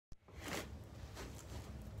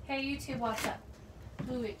Hey YouTube, what's up?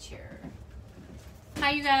 Blue Witch here.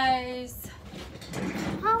 Hi you guys.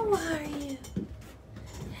 How are you?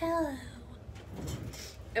 Hello.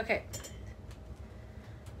 Okay.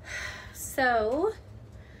 So,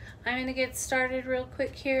 I'm gonna get started real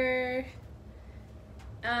quick here.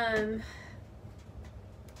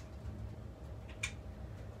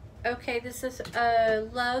 Okay, this is a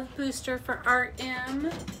love booster for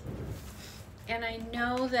RM. And I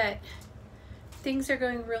know that things are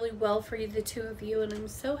going really well for you, the two of you, and I'm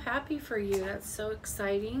so happy for you. That's so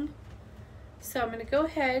exciting. So I'm going to go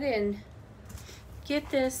ahead and get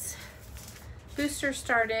this booster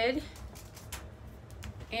started,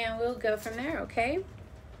 and we'll go from there, okay?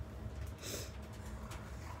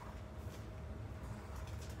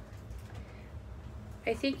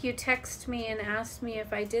 I think you texted me and asked me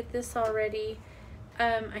if I did this already.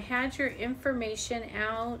 I had your information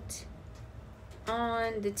out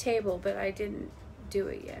on the table, but I didn't do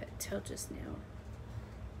it yet till just now.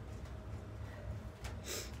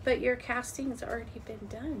 But your casting's already been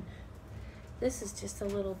done. This is just a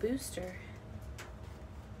little booster.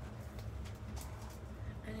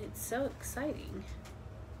 And it's so exciting.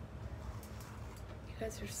 You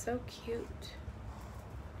guys are so cute.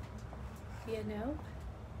 You know?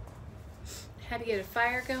 Had to get a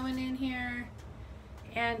fire going in here.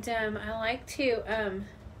 And I like to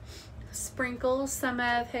sprinkle some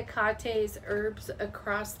of Hecate's herbs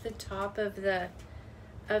across the top of the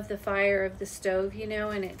fire of the stove, you know,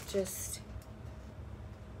 and it just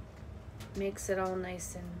makes it all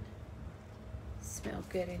nice and smell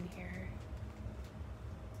good in here.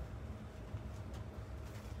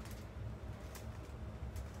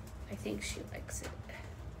 I think she likes it.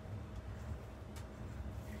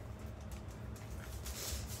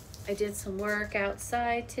 I did some work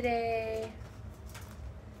outside today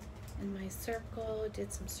in my circle,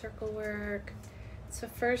 did some circle work. It's the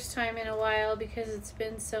first time in a while because it's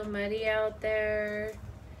been so muddy out there,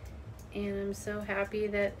 and I'm so happy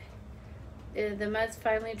that the mud's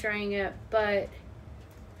finally drying up, but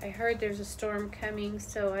I heard there's a storm coming,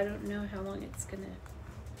 so I don't know how long it's gonna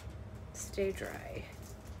stay dry.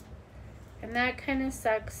 And that kind of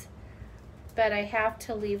sucks, but I have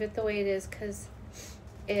to leave it the way it is because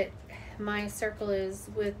my circle is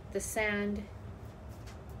with the sand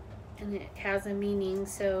and it has a meaning,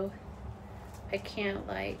 so I can't,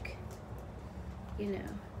 like, you know,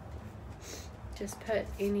 just put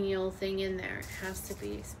any old thing in there. It has to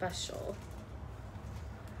be special.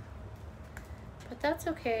 But that's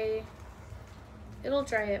okay. It'll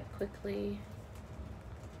dry up quickly.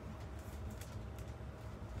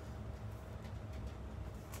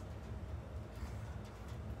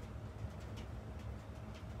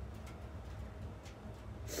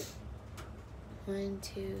 One,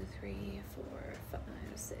 2, 3, 4, 5,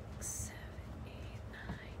 6, 7, 8,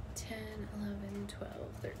 9, 10, 11, 12,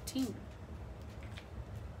 13.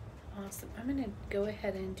 Awesome. I'm going to go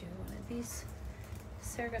ahead and do one of these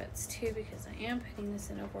Surrogates too, because I am putting this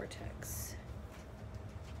in a vortex.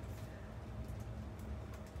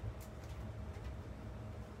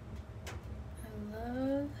 I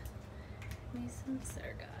love me some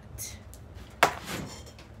Surrogate.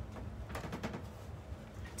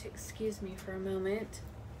 Excuse me for a moment.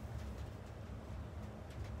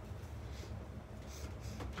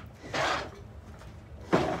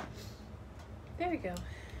 There we go.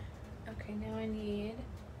 Okay, now I need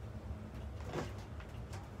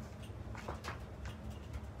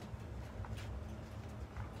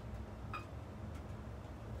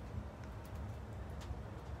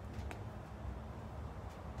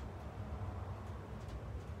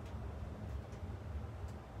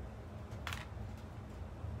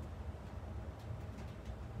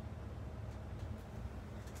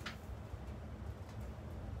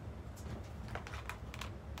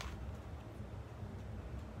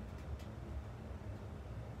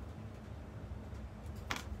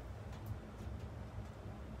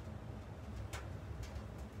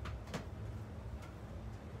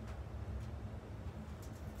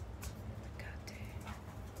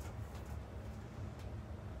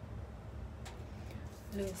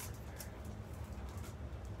Lucifer.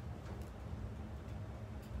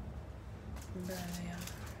 Belial.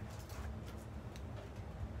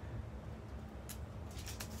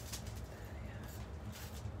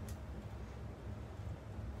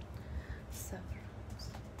 Severus.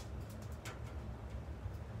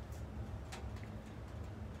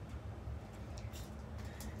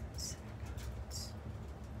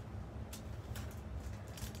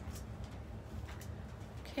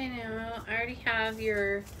 Okay, now I already have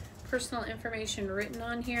your personal information written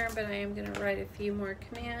on here, but I am going to write a few more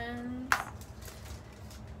commands.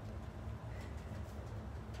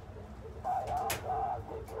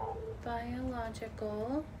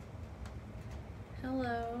 Biological.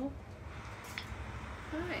 Hello.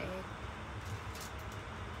 Hi.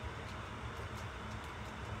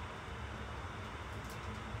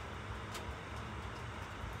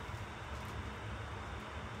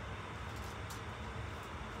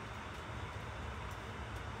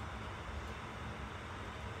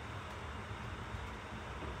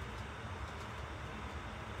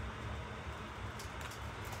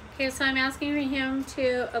 Okay, so I'm asking him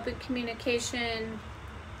to open communication,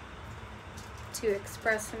 to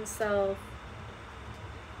express himself,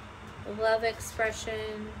 love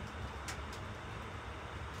expression,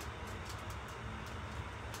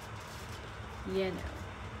 you know,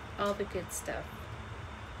 all the good stuff.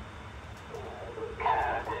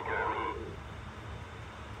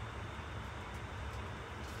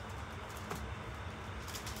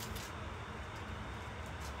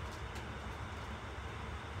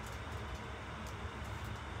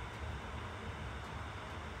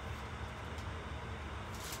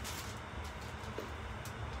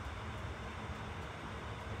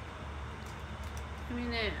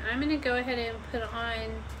 I'm gonna go ahead and put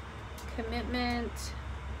on commitment.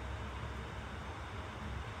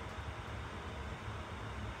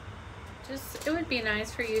 Just, it would be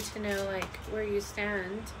nice for you to know like where you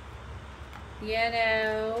stand. You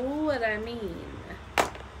know what I mean.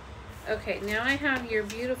 Okay, now I have your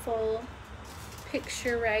beautiful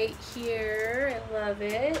picture right here. I love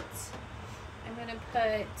it. I'm gonna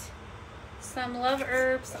put some love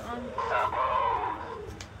herbs on.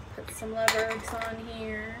 Put some love herbs on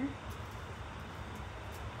here.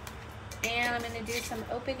 And I'm going to do some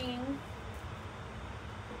opening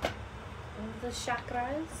of the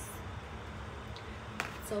chakras.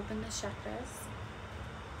 Let's open the chakras.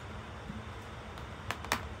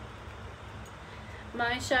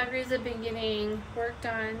 My chakras have been getting worked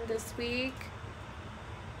on this week,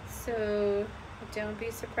 so don't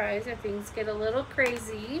be surprised if things get a little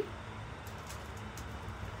crazy.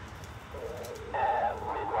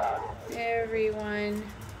 Everyone,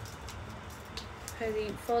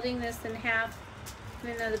 folding this in half,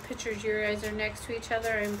 even though the pictures, your eyes are next to each other,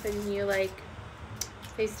 I'm putting you like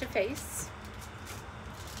face to face.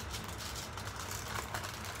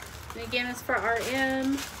 And again, it's for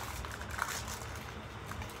RM.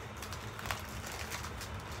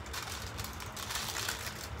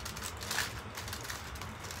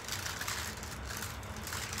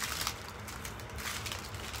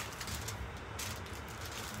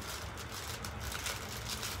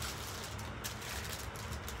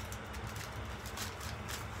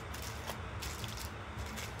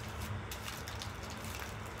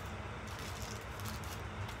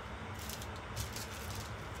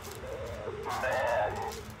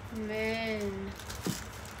 Men.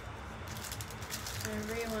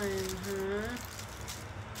 Everyone, huh?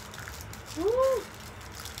 Woo!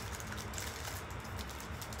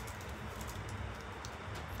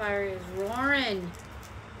 Fire is roaring.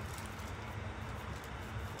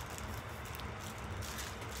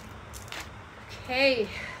 Okay,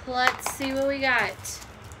 let's see what we got.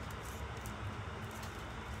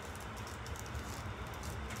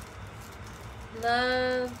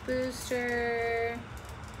 Love booster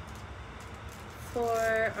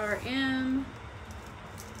for RM.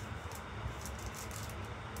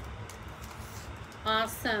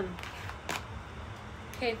 Awesome.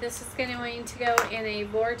 Okay, this is going to go in a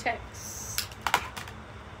vortex.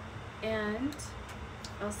 And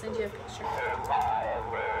I'll send you a picture.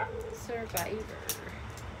 Survivor.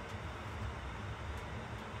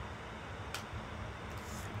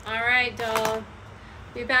 All right, doll.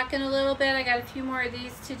 Be back in a little bit. I got a few more of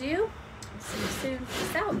these to do. See you soon.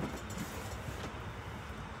 Peace out.